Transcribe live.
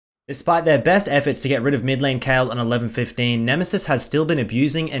Despite their best efforts to get rid of mid lane Kayle on 11-15, Nemesis has still been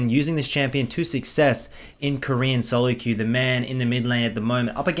abusing and using this champion to success in Korean solo queue, the man in the mid lane at the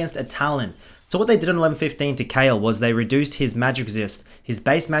moment, up against a Talon. So what they did on 11-15 to Kayle was they reduced his magic resist, his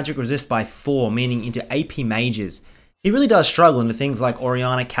base magic resist by 4, meaning into AP mages. He really does struggle into things like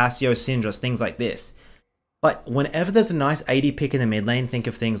Orianna, Cassio, Syndros, things like this. But whenever there's a nice AD pick in the mid lane, think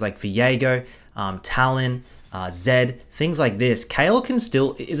of things like Viego, Talon, Zed, things like this. Kayle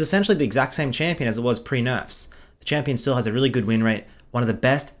is essentially the exact same champion as it was pre-nerfs. The champion still has a really good win rate, one of the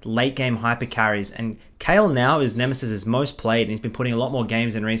best late game hyper carries, and Kayle now is Nemesis' most played, and he's been putting a lot more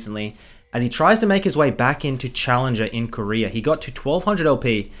games in recently as he tries to make his way back into Challenger in Korea. He got to 1200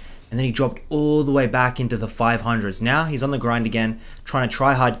 LP, and then he dropped all the way back into the 500s. Now he's on the grind again, trying to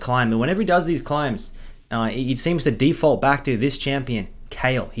try hard climb, and whenever he does these climbs, he seems to default back to this champion,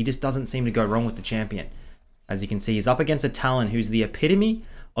 Kayle. He just doesn't seem to go wrong with the champion. As you can see, he's up against a Talon who's the epitome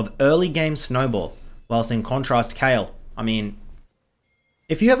of early game snowball, whilst in contrast, Kayle, I mean,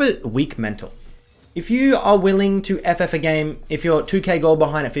 if you have a weak mental, if you are willing to FF a game, if you're 2k gold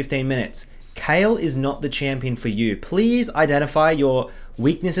behind at 15 minutes, Kayle is not the champion for you. Please identify your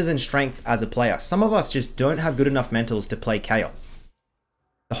weaknesses and strengths as a player. Some of us just don't have good enough mentals to play Kayle.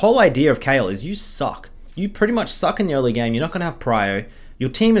 The whole idea of Kayle is you suck. You pretty much suck in the early game. You're not going to have prio. Your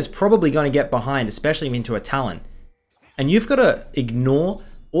team is probably going to get behind, especially into a Talon. And you've got to ignore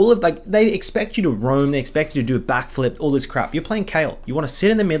all of, like, they expect you to roam, they expect you to do a backflip, all this crap. You're playing Kayle. You want to sit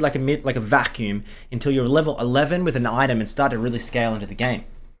in the mid like a vacuum until you're level 11 with an item and start to really scale into the game.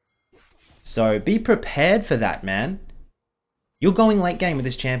 So be prepared for that, man. You're going late game with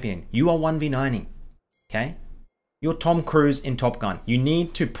this champion. You are 1v9ing, okay? You're Tom Cruise in Top Gun. You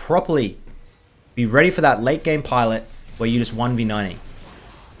need to properly be ready for that late game pilot where you just 1v9ing.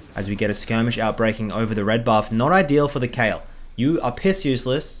 As we get a skirmish outbreaking over the red buff. Not ideal for the Kayle. You are piss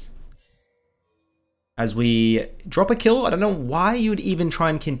useless. As we drop a kill, I don't know why you would even try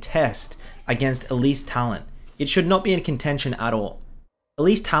and contest against Elise Talon. It should not be in contention at all.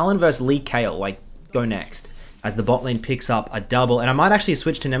 Elise Talon versus Lee Kayle, like, go next. As the bot lane picks up a double. And I might actually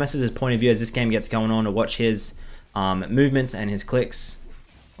switch to Nemesis' point of view as this game gets going on to watch his movements and his clicks.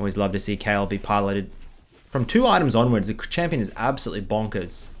 Always love to see Kayle be piloted. From 2 items onwards, the champion is absolutely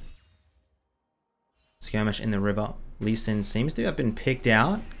bonkers. Skirmish in the river. Lee Sin seems to have been picked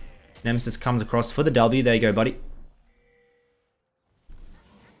out. Nemesis comes across for the W. There you go, buddy.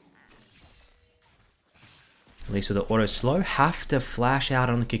 At least with the auto slow. Have to flash out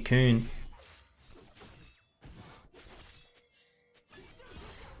on the cocoon.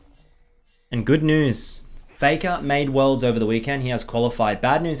 And good news. Faker made Worlds over the weekend. He has qualified.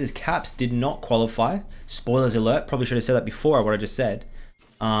 Bad news is Caps did not qualify. Spoilers alert. Probably should have said that before what I just said.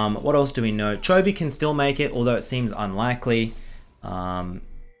 What else do we know? Chovy can still make it, although it seems unlikely. I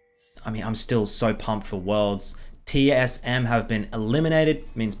mean, I'm still so pumped for Worlds. TSM have been eliminated.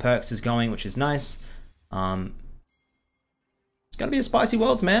 Means Perks is going, which is nice. It's gonna be a spicy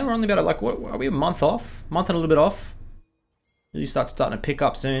Worlds, man. We're only about, like, what are we, a month off? Month and a little bit off. Really starting to pick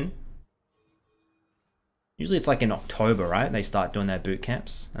up soon. Usually it's like in October, right? They start doing their boot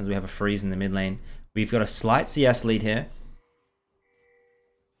camps as we have a freeze in the mid lane. We've got a slight CS lead here.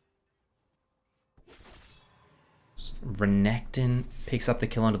 Renekton picks up the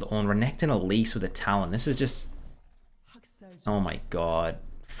kill under the Ornn. Renekton Elise with a Talon. This is just... Oh my god.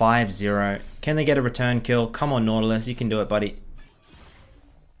 5-0. Can they get a return kill? Come on, Nautilus. You can do it, buddy.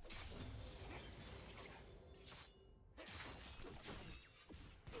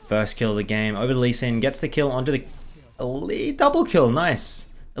 First kill of the game. Over to Lee Sin. Gets the kill onto the... Elite double kill. Nice.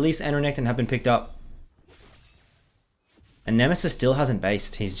 Elise and Renekton have been picked up. And Nemesis still hasn't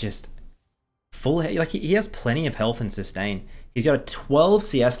based. He's just... full, like, he has plenty of health and sustain. He's got a 12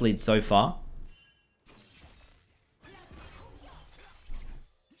 CS lead so far.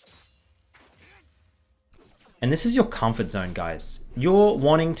 And this is your comfort zone, guys. You're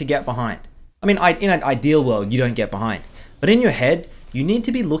wanting to get behind. I mean, in an ideal world, you don't get behind. But in your head, you need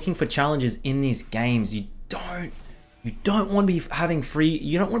to be looking for challenges in these games. You don't want to be having free...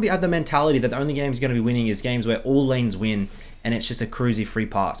 You don't want to have the mentality that the only game is going to be winning is games where all lanes win and it's just a cruisy free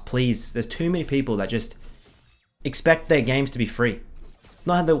pass. Please, there's too many people that just expect their games to be free. It's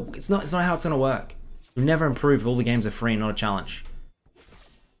not how it's not how it's going to work. You'll never improve if all the games are free and not a challenge.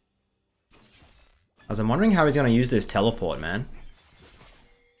 As I'm wondering how he's going to use this teleport, man.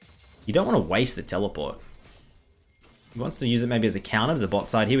 You don't want to waste the teleport. He wants to use it maybe as a counter to the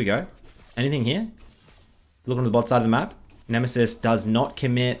bot side. Here we go. Anything here? Look on the bot side of the map. Nemesis does not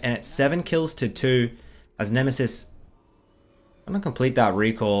commit, and it's 7 kills to 2 as Nemesis... I'm going to complete that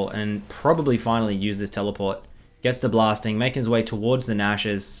recall and probably finally use this teleport. Gets the blasting, making his way towards the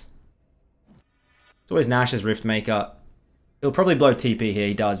Nashes. It's always Nash's Rift Maker. He'll probably blow TP here.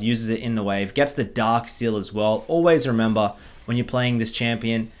 He does. Uses it in the wave. Gets the Dark Seal as well. Always remember, when you're playing this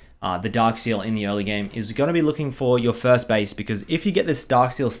champion, the Dark Seal in the early game is going to be looking for your first base, because if you get this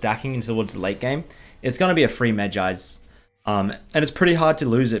Dark Seal stacking into towards the late game, it's going to be a free Medjai's. And it's pretty hard to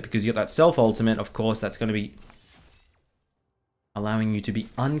lose it because you got that self ultimate, of course, that's going to be allowing you to be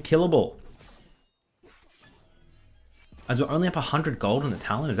unkillable. As we're only up 100 gold on the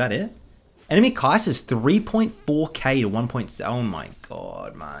Talon, is that it? Enemy Kai'Sa is 3.4k to 1.7. Oh my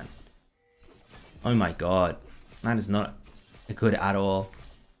god, man. Oh my god. That is not good at all.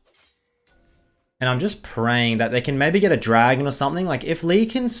 And I'm just praying that they can maybe get a dragon or something. Like, if Lee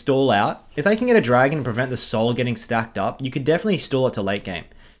can stall out, if they can get a dragon and prevent the soul getting stacked up, you could definitely stall it to late game.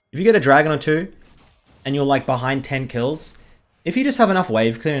 If you get a dragon or two, and you're like behind 10 kills, if you just have enough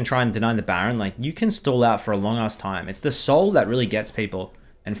wave clear and try and deny the Baron, like, you can stall out for a long ass time. It's the soul that really gets people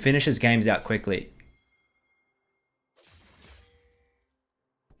and finishes games out quickly.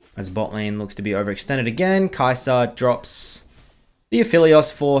 As bot lane looks to be overextended again, Kai'Sa drops the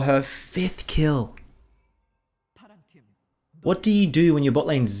Aphelios for her 5th kill. What do you do when your bot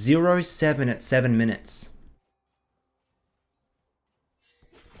lane 0-7 at 7 minutes?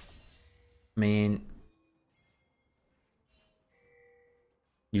 I mean,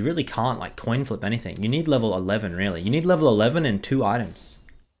 you really can't like coin flip anything. You need level 11 really. You need level 11 and 2 items.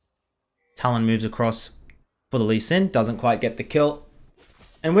 Talon moves across for the Lee Sin, doesn't quite get the kill.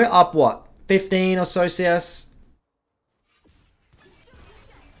 And we're up what? 15 or so CS?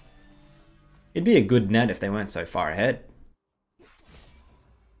 It'd be a good net if they weren't so far ahead.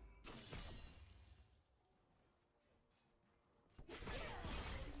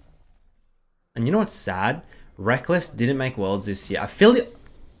 And you know what's sad? Reckless didn't make Worlds this year. I feel it.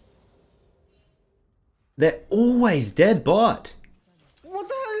 They're always dead bot. What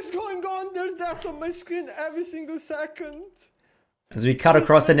the hell is going on? There's death on my screen every single second. As we cut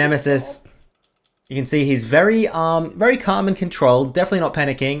across the Nemesis, you can see he's very calm and controlled, definitely not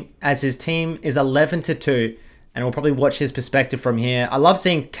panicking, as his team is 11-2, and we'll probably watch his perspective from here. I love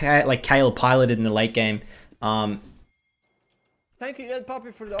seeing Kayle piloted in the late game. Thank you, El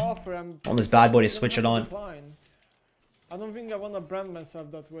Papi, for the offer. I'm on this bad boy to switch it on. I don't think I want to brand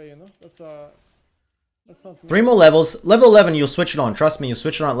myself that way, you know? That's not me. 3 more levels. Level 11, you'll switch it on. Trust me, you'll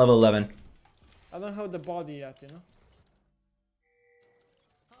switch it on at level 11. I don't have the body yet, you know?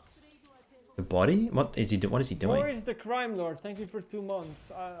 The body? What is he doing? Boris the Crime Lord, thank you for 2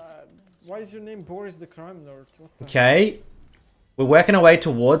 months. Why is your name Boris the Crime Lord? What the Okay. We're working our way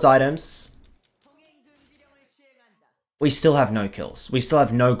towards items. We still have no kills. We still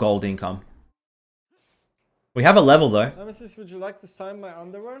have no gold income. We have a level though. Nemesis, would you like to sign my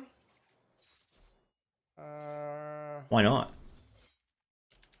underwear? Why not?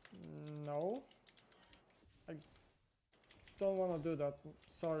 No. I don't want to do that.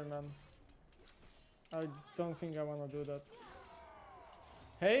 Sorry, man. I don't think I want to do that.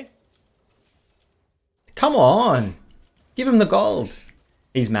 Hey? Come on! Give him the gold!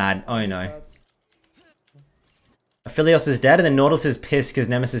 He's mad. Oh no. Aphelios is dead, and then Nautilus is pissed because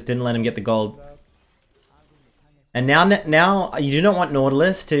Nemesis didn't let him get the gold. And now you do not want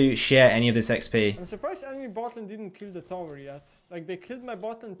Nautilus to share any of this XP. I'm surprised enemy botlane didn't kill the tower yet. Like, they killed my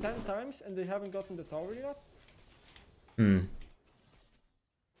botlane 10 times and they haven't gotten the tower yet?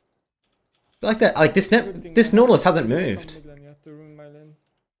 Like that, like this Nautilus hasn't moved.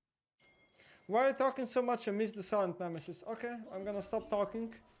 Why are you talking so much? I missed the sound, Nemesis. Okay, I'm gonna stop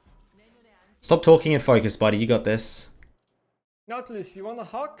talking. Stop talking and focus, buddy. You got this. Nautilus, you wanna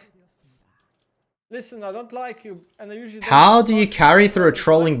hug? Listen, I don't like you, and I usually don't. How do you carry through a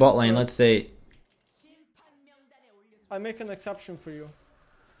trolling bot lane? Let's see. I make an exception for you.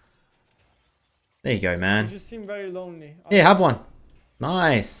 There you go, man. You just seem very lonely. Yeah, have one.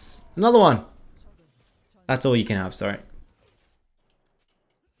 Nice. Another one. That's all you can have, sorry.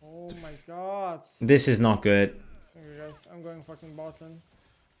 Oh my god. This is not good. Okay, guys, I'm going fucking bot lane.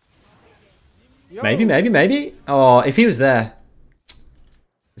 Maybe. Oh, if he was there.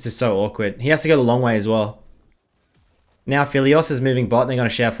 This is so awkward. He has to go the long way as well. Now Aphelios is moving bot, and they're going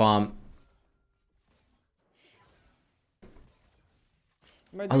to share farm.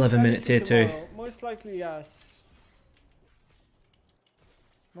 11 minutes here too. Most likely, yes.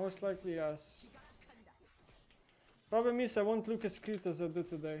 Most likely, yes. Problem is, I won't look as cute as I do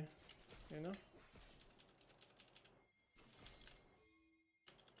today. You know?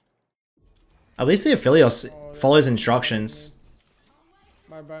 At least the Aphelios follows instructions.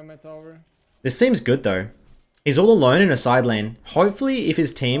 Bye my tower. This seems good though. He's all alone in a side lane. Hopefully if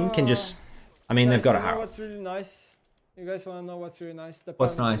his team can just... I mean, they've got a Harrow. What's really nice? You guys want to know what's really nice? The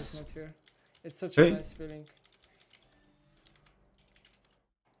What's nice? Not here. It's such a nice feeling.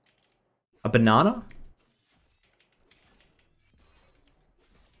 A banana?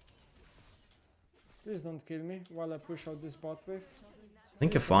 Please don't kill me while I push out this bot wave. I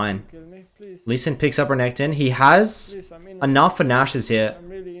think you're fine. Kill me, please. Lee Sin picks up Renekton. He has enough for Nash's here. I'm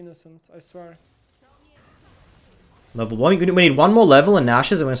really innocent, I swear. Level 1. We need one more level in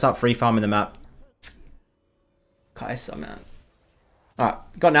Nash's and we're going to start free farming the map. Kaisa, man. Alright,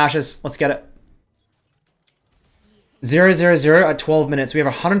 got Nash's. Let's get it. 0-0-0 at 12 minutes. We have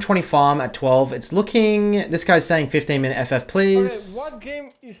 120 farm at 12. It's looking... This guy's saying 15-minute FF, please. Okay, what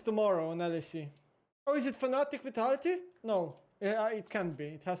game is tomorrow on LSE? Oh, is it Fnatic Vitality? No, it can't be.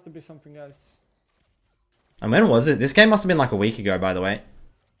 It has to be something else. And when was it? This game must have been like a week ago, by the way.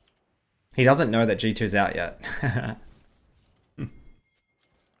 He doesn't know that G2's out yet.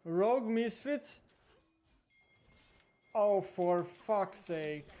 Rogue Misfits? Oh, for fuck's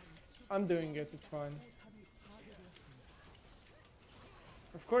sake. I'm doing it, it's fine.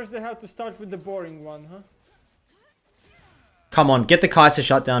 Of course they have to start with the boring one, huh? Come on, get the Kai'Sa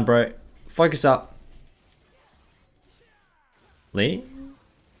shut down, bro. Focus up. Lee?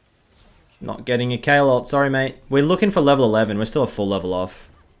 Not getting a Kayle ult. Sorry, mate. We're looking for level 11. We're still a full level off.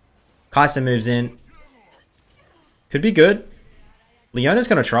 Kai'Sa moves in. Could be good. Leona's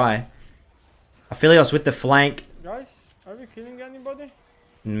going to try. Aphelios with the flank. Guys, are we killing anybody?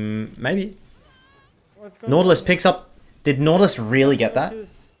 Maybe. What's going Nautilus on? picks up... Did Nautilus really get that?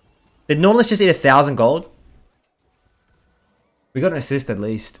 Did Nautilus just eat 1,000 gold? We got an assist at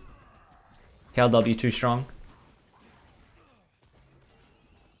least. KLW too strong.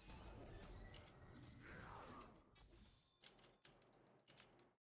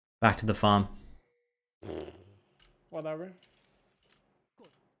 Back to the farm. Whatever.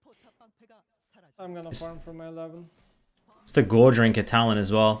 I'm gonna farm for my 11. It's the Gore drink at Talon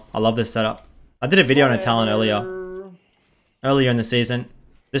as well. I love this setup. I did a video on a Talon earlier in the season.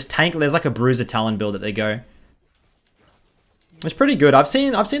 This tank, there's like a Bruiser Talon build that they go. It's pretty good. I've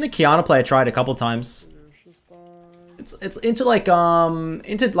seen the Kiana player try it a couple times. It's into like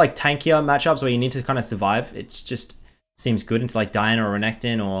tankier matchups where you need to kind of survive. It's just seems good into like Diana or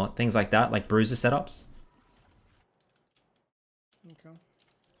Renekton or things like that, like Bruiser setups. Okay.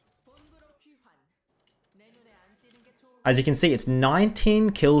 As you can see, it's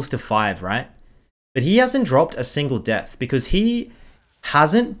 19 kills to 5, right? But he hasn't dropped a single death because he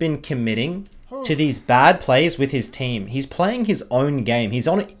hasn't been committing to these bad plays with his team. He's playing his own game. He's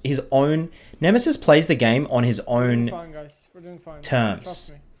on his own... Nemesis plays the game on his own Guys. We're doing fine. terms.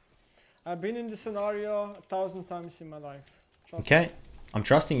 Trust me. I've been in this scenario 1,000 times in my life. Trust Okay. me. I'm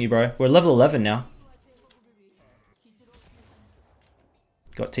trusting you, bro. We're level 11 now.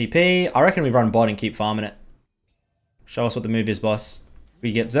 Got TP. I reckon we run bot and keep farming it. Show us what the move is, boss.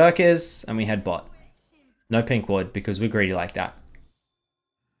 We get Xerkers and we head bot. No pink ward because we're greedy like that.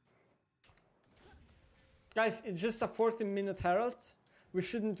 Guys, it's just a 14-minute Herald. We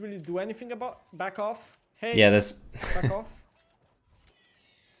shouldn't really do anything about... Back off. Hey. Yeah, there's... Back off.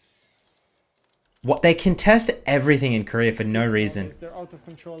 What? They contest everything in Korea for no reason. They're out of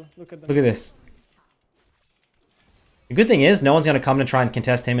control. Look at them. Look at this. The good thing is, no one's going to come to try and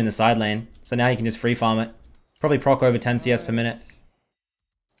contest him in the side lane. So now he can just free farm it. Probably proc over 10 CS per minute.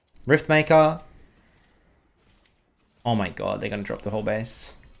 Riftmaker. Oh my god, they're going to drop the whole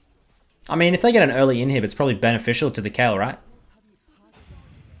base. I mean, if they get an early inhib, it's probably beneficial to the Kayle, right?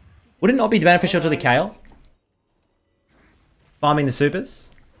 Would it not be beneficial to the Kayle? Farming the supers?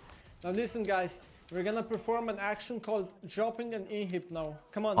 Now listen, guys. We're gonna perform an action called dropping an inhib now.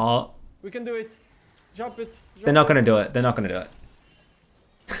 Come on. We can do it. Drop it. They're not going to do it. They're not going to do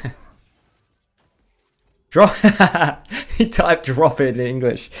it. Drop. He typed drop it in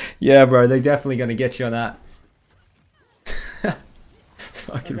English. Yeah, bro. They're definitely going to get you on that.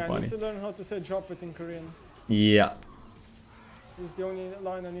 Fucking okay, funny. I need to learn how to say drop it in Korean. Yeah. This is the only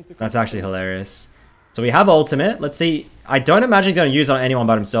line I need to... That's actually hilarious. So we have ultimate. Let's see. I don't imagine he's going to use it on anyone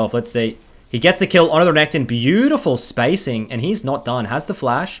but himself. Let's see. He gets the kill onto the Renekton. Beautiful spacing. And he's not done. Has the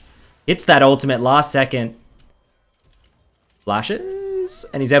flash. Hits that ultimate last second. Flashes.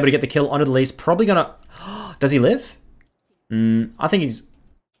 And he's able to get the kill onto the Least. Probably going to... Does he live? I think he's...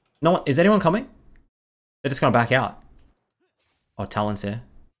 No one... Is anyone coming? They're just going to back out. Oh, Talon's here.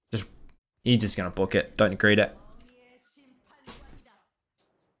 He's just going to book it. Don't greet it.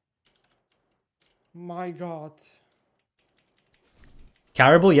 My god.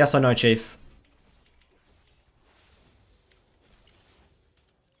 Carryable, yes or no, Chief?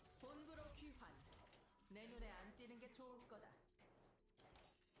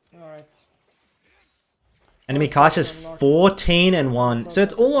 Alright. Enemy cast is 14 and 1. So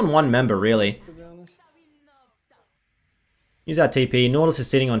it's all on one member, really. To be honest. Use our TP. Nautilus is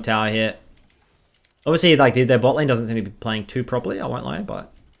sitting on tower here. Obviously, like, their bot lane doesn't seem to be playing too properly, I won't lie,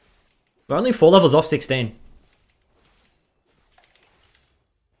 but... We're only 4 levels off 16.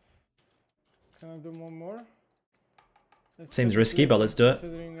 Can I do one more? Seems risky, but let's do it.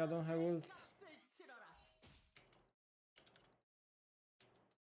 Considering I don't have ults.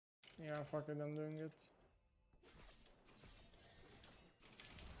 Yeah, fuck it, I'm doing it.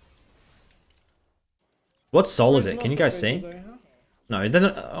 What soul is it? There's Can you no guys survey see? today, huh? No, then...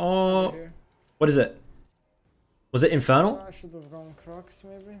 Oh... Right here. What is it? Was it Infernal? I should have gone Crocs,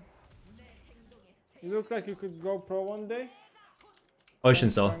 maybe. You look like you could go pro one day. Ocean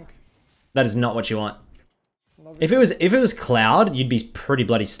Thanks, Soul. Frank. That is not what you want. Love If it was Cloud, you'd be pretty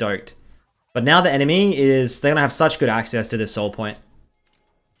bloody stoked. But now the enemy is... They're gonna have such good access to this soul point.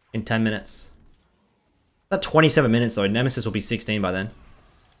 In 10 minutes. That 27 minutes though. Nemesis will be 16 by then.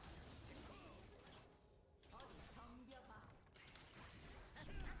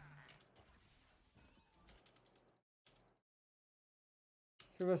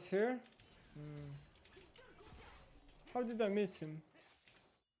 He was here? How did I miss him?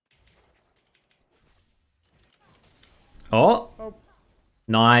 Oh! Oh,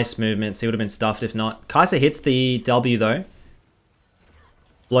 Nice movements. He would have been stuffed if not. Kai'Sa hits the W though.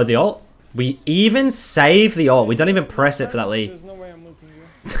 Blow the ult. We even save the ult. We don't even press it for that lead. there's no way I'm looting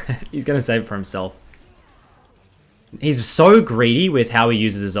you. He's gonna save it for himself. He's so greedy with how he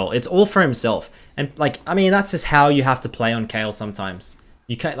uses his ult. It's all for himself. And like, I mean, that's just how you have to play on Kayle sometimes.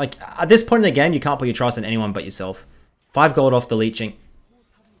 You can't, like, at this point in the game, you can't put your trust in anyone but yourself. 5 gold off the leeching.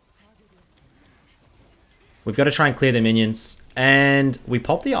 We've got to try and clear the minions. And we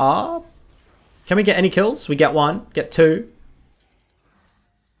pop the R. Can we get any kills? We get 1, get 2.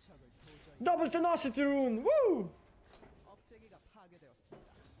 Double tenacity rune! Woo!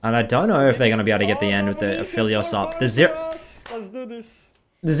 And I don't know if they're going to be able to get the end with the Aphelios up. The Let's do this.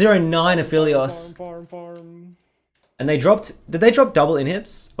 The 0-9 Aphelios. Farm. And they dropped... Did they drop double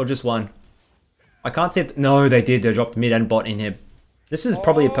inhibs? Or just 1? I can't see if... No, they did. They dropped mid and bot inhib. This is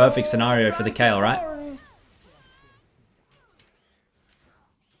probably a perfect scenario for the Kayle, right?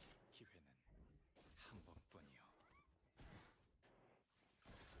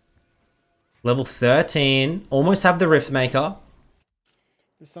 Level 13. Almost have the Rift Maker.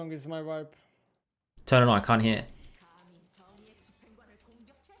 This song is my vibe. Turn it on. I can't hear.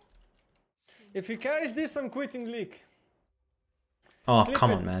 If he carries this, I'm quitting League. Oh, Click come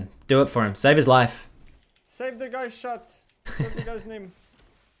it. on, man. Do it for him. Save his life. Save the guy's shot. Save the guy's name.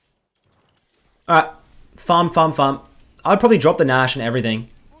 Alright. Farm. I'd probably drop the Nash and everything.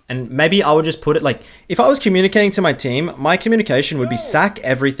 And maybe I would just put it like... If I was communicating to my team, my communication would be sack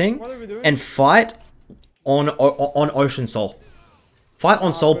everything What are we doing? and fight on Ocean Soul. Fight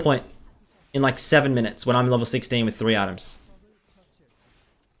on Soul Point in like 7 minutes when I'm level 16 with 3 items.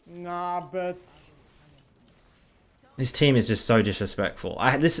 Nah, but... This team is just so disrespectful. I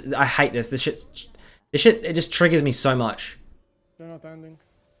hate this. This shit, it just triggers me so much. They're not ending.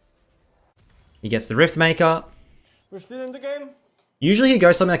 He gets the Rift Maker. We're still in the game? Usually he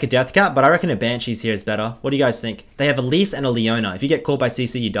goes something like a Death Cap, but I reckon a Banshee's here is better. What do you guys think? They have Elise and a Leona. If you get caught by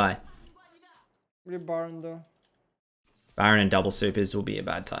CC, you die. We're Baron though. Baron and double supers will be a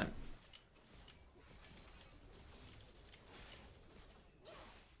bad time.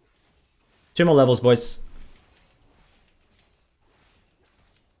 Two more levels, boys.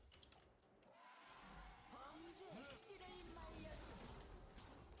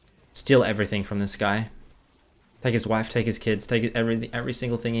 Steal everything from this guy. Take his wife, take his kids, take every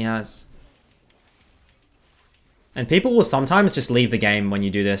single thing he has. And people will sometimes just leave the game when you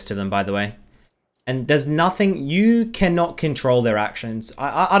do this to them, by the way. And there's nothing, you cannot control their actions.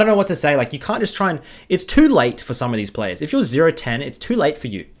 I don't know what to say, like you can't just try and, it's too late for some of these players. If you're 0-10, it's too late for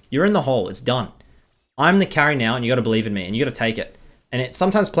you. You're in the hole, it's done. I'm the carry now and you gotta believe in me and you gotta take it. And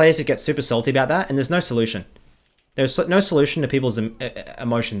sometimes players just get super salty about that and there's no solution. There's no solution to people's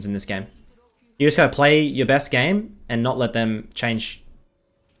emotions in this game. You just gotta play your best game and not let them change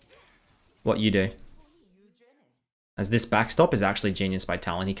what you do. As this backstop is actually genius by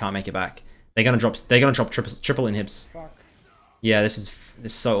Talon, he can't make it back. They're gonna drop triple inhibs. Fuck. Yeah, this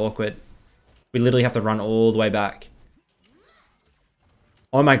is so awkward. We literally have to run all the way back.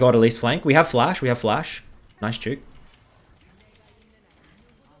 Oh my god, Elise flank. We have flash, Nice juke.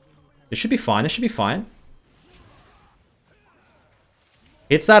 This should be fine,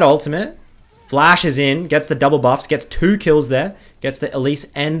 Hits that ultimate. Flash is in, gets the double buffs, gets 2 kills there. Gets the Elise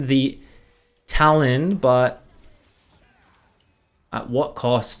and the Talon, but... At what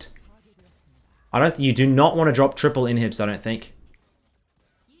cost? You do not want to drop triple inhibs, I don't think.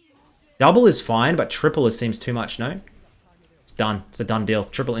 Double is fine, but triple seems too much, no? It's done. It's a done deal.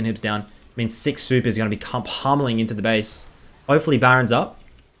 Triple inhibs down. Means 6 super is going to be pummeling into the base. Hopefully Baron's up.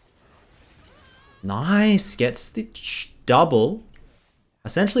 Nice. Gets the double.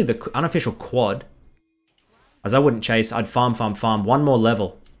 Essentially the unofficial quad. As I wouldn't chase. I'd farm. One more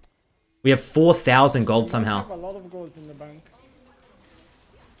level. We have 4,000 gold somehow. I have a lot of gold in the bank.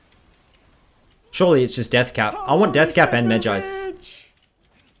 Surely it's just death cap. I want death cap and Medjai's.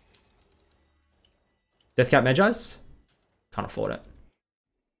 Death cap Medjai's? Can't afford it.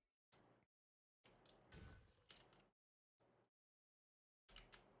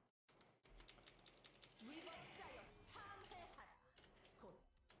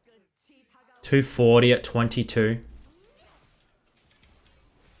 $240 at 22.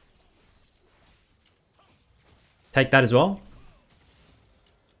 Take that as well.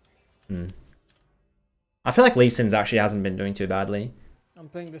 I feel like Lee Sin's actually hasn't been doing too badly. I'm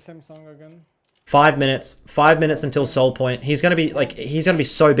playing the same song again. 5 minutes. 5 minutes until soul point. He's gonna be like, he's gonna be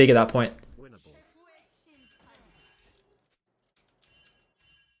so big at that point.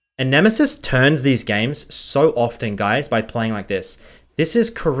 And Nemesis turns these games so often, guys, by playing like this. This is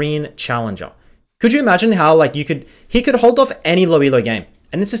Korean Challenger. Could you imagine how like he could hold off any low elo game?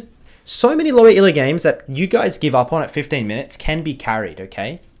 And this is so many lower elo games that you guys give up on at 15 minutes can be carried,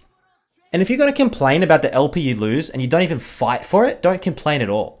 okay? And if you're going to complain about the LP you lose and you don't even fight for it, don't complain at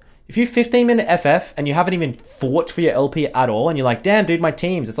all. If you 15-minute FF and you haven't even fought for your LP at all and you're like, damn, dude, my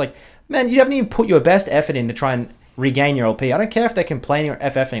teams. It's like, man, you haven't even put your best effort in to try and regain your LP. I don't care if they're complaining or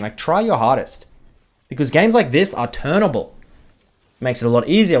FFing. Like, try your hardest. Because games like this are turnable. It makes it a lot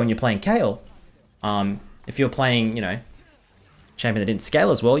easier when you're playing Kayle. If you're playing, you know, champion that didn't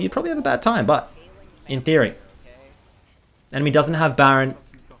scale as well, you'd probably have a bad time. But, in theory. Enemy doesn't have Baron.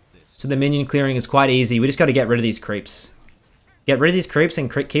 So the minion clearing is quite easy. We just got to get rid of these creeps. Get rid of these creeps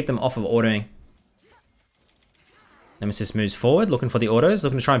and keep them off of autoing. Nemesis moves forward, looking for the autos.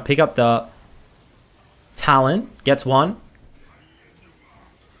 Looking to try and pick up the Talon. Gets one.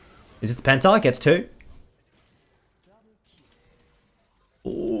 Is this the Penta? Gets two.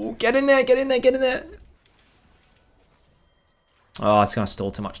 Ooh, get in there, get in there, get in there. Oh, it's going to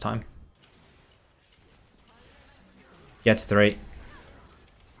stall too much time. Gets three.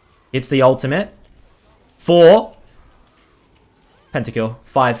 Hits the ultimate. 4. Pentakill.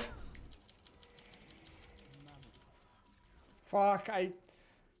 5. Fuck,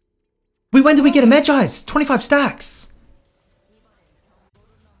 When did we get a Medjai's? 25 stacks.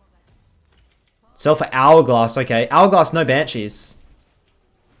 Sell for Hourglass. Okay. Hourglass, no Banshees.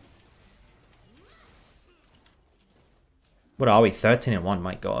 What are we? 13 and 1.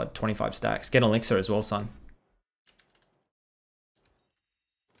 My god. 25 stacks. Get Elixir as well, son.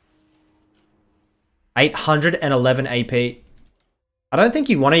 811 AP. I don't think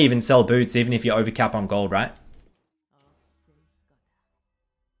you want to even sell boots even if you overcap on gold, right?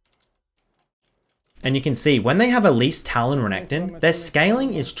 And you can see when they have Elise Talon Renekton, their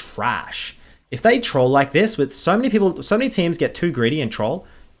scaling is trash. If they troll like this with so many people, so many teams get too greedy and troll,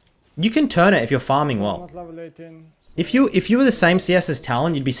 you can turn it if you're farming well. If you were the same CS as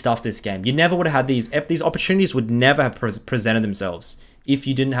Talon, you'd be stuffed this game. You never would have had these opportunities would never have presented themselves if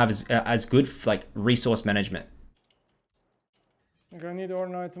you didn't have as good like resource management. I need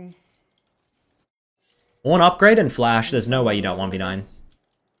Orn item. Orn upgrade and flash. There's no way you don't 1v9.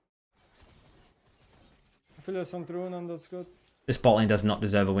 I feel there's one through and that's good. This bot lane does not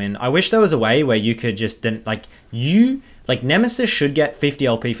deserve a win. I wish there was a way where you could just like Nemesis should get 50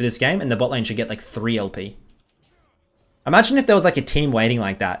 LP for this game and the bot lane should get like 3 LP. Imagine if there was like a team waiting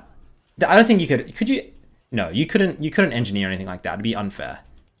like that. I don't think you could you? No, you couldn't engineer anything like that. It'd be unfair.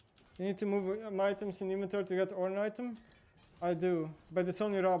 You need to move my items in inventory to get Orn item? I do, but it's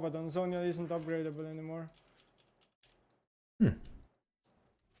only Rabadon. Zonia isn't upgradable anymore.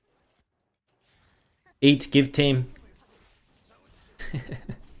 Eat, give team.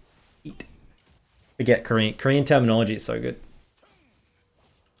 Eat. Forget Korean. Korean terminology is so good.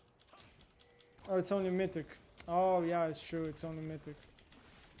 Oh, it's only mythic. Oh yeah, it's true. It's only mythic.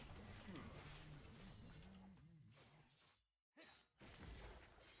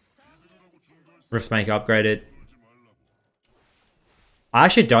 Riftmaker upgraded. I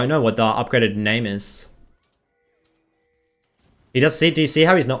actually don't know what the upgraded name is. Do you see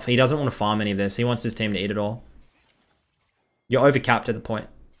how he doesn't want to farm any of this. He wants his team to eat it all. You're overcapped at the point.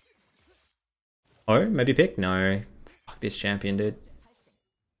 Oh, maybe pick? No. Fuck this champion, dude.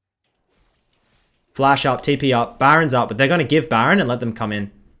 Flash up, TP up, Baron's up, but they're going to give Baron and let them come in.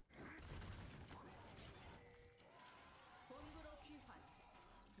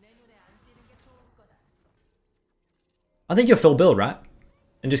 I think you're full build, right?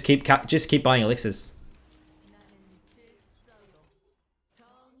 And just keep buying elixirs.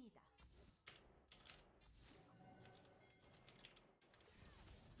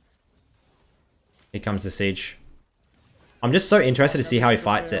 Here comes the siege. I'm just so interested to see how he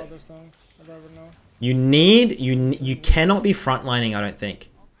fights it. You cannot be frontlining, I don't think.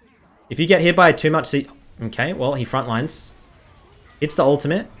 If you get hit by too much siege... Okay, well, he frontlines. Hits the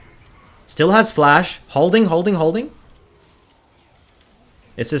ultimate. Still has flash. Holding.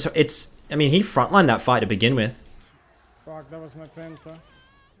 It's just... I mean, he frontlined that fight to begin with. Fuck, that was my penta.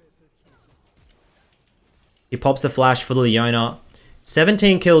 He pops the flash for the Leona.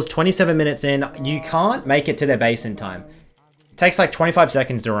 17 kills, 27 minutes in. You can't make it to their base in time. It takes like 25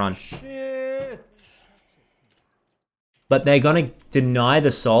 seconds to run. Shit. But they're going to deny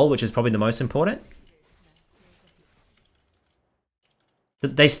the soul, which is probably the most important.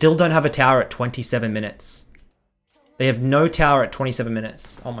 They still don't have a tower at 27 minutes. They have no tower at 27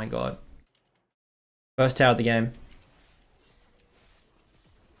 minutes. Oh my god. First tower of the game.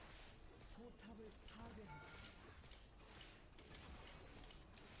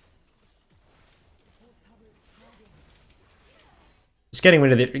 Just getting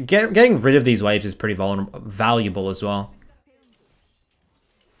rid of it. Getting rid of these waves is pretty valuable as well.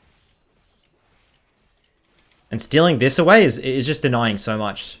 And stealing this away is just denying so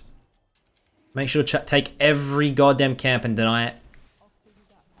much. Make sure to take every goddamn camp and deny it.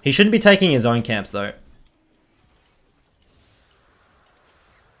 He shouldn't be taking his own camps though.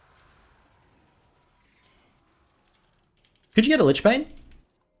 Could you get a Lich Bane?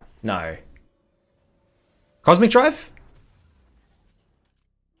 No. Cosmic Drive?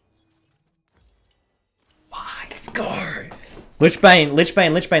 Let's go. Lich Bane,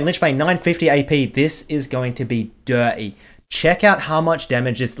 950 AP. This is going to be dirty. Check out how much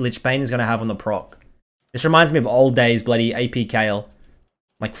damage this Lich Bane is going to have on the proc. This reminds me of old days, bloody AP Kayle.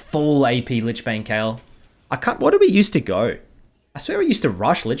 Like full AP Lich Bane Kayle. What did we used to go? I swear we used to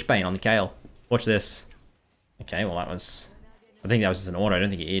rush Lich Bane on the Kayle. Watch this. Okay, well that was... I think that was just an auto. I don't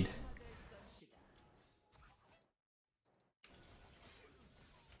think it id.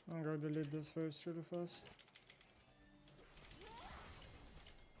 I'm going to delete this first really fast.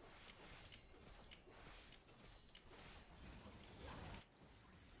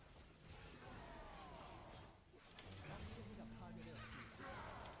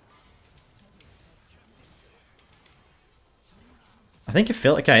 I think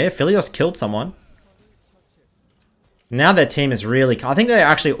Philios killed someone. Now their team is really... I think they're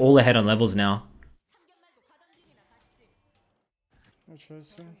actually all ahead on levels now.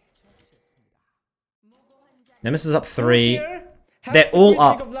 Nemesis is up 3. They're all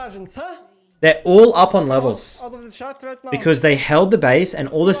up. They're all up on levels. Because they held the base and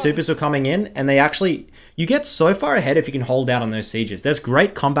all the supers were coming in and they actually... You get so far ahead if you can hold out on those sieges. There's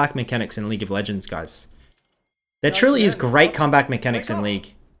great comeback mechanics in League of Legends, guys. There truly is great comeback mechanics in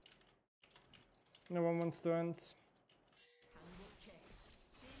League. No one wants to end.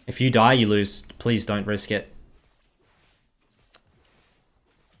 If you die, you lose. Please don't risk it.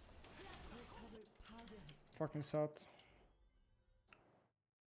 Fucking sad.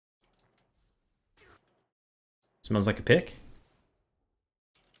 Smells like a pick.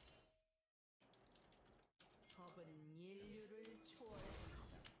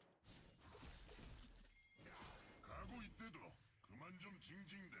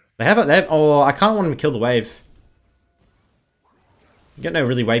 Oh, I can't want him to kill the wave. You got no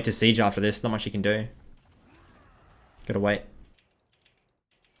really wave to siege after this. Not much you can do. Gotta wait.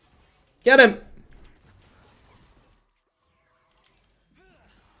 Get him!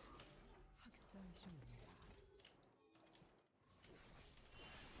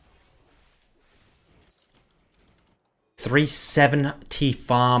 $370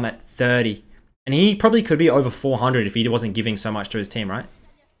 farm at 30. And he probably could be over 400 if he wasn't giving so much to his team, right?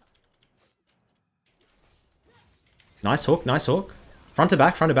 Nice hook, nice hook. Front to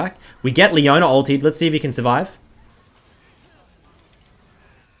back, front to back. We get Leona ultied. Let's see if he can survive.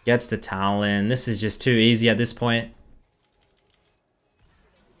 Gets the Talon. This is just too easy at this point.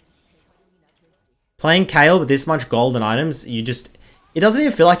 Playing Kayle with this much gold and items, you just... It doesn't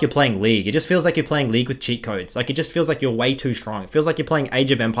even feel like you're playing League. It just feels like you're playing League with cheat codes. Like, it just feels like you're way too strong. It feels like you're playing Age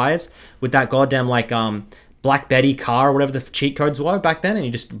of Empires with that goddamn, like, Black Betty car or whatever the cheat codes were back then, and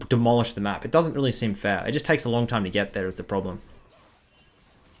you just demolish the map. It doesn't really seem fair. It just takes a long time to get there is the problem.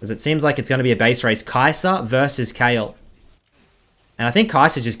 As it seems like it's going to be a base race. Kai'Sa versus Kayle. And I think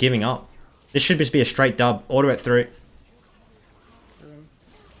Kai'Sa's just giving up. This should just be a straight dub. Auto it through.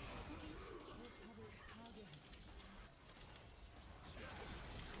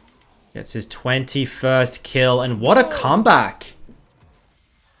 Gets his 21st kill, and what a comeback.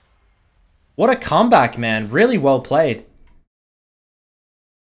 What a comeback, man. Really well played.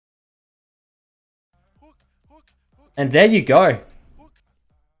 And there you go.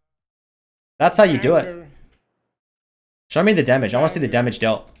 That's how you do it. Show me the damage. I want to see the damage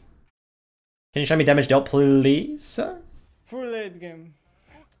dealt. Can you show me damage dealt, please, sir? Full late game.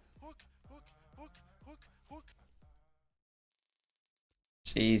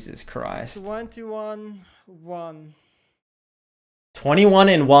 Jesus Christ. 21-1.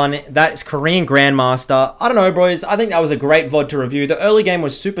 21-1. That is Korean Grandmaster. I don't know, boys. I think that was a great VOD to review. The early game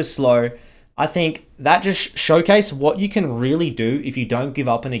was super slow. I think that just showcased what you can really do if you don't give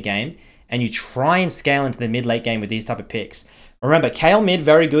up in a game and you try and scale into the mid-late game with these type of picks. Remember, Kayle mid,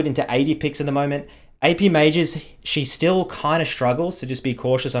 very good into 80 picks at the moment. AP Mages, she still kind of struggles, so just be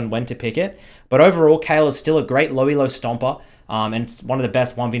cautious on when to pick it. But overall, Kayle is still a great low elo stomper. And it's one of the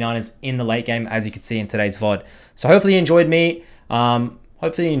best 1v9ers in the late game, as you can see in today's VOD. So hopefully you enjoyed me.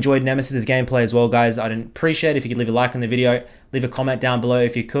 Hopefully you enjoyed Nemesis' gameplay as well, guys. I'd appreciate it if you could leave a like on the video. Leave a comment down below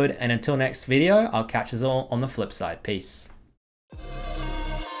if you could. And until next video, I'll catch us all on the flip side. Peace.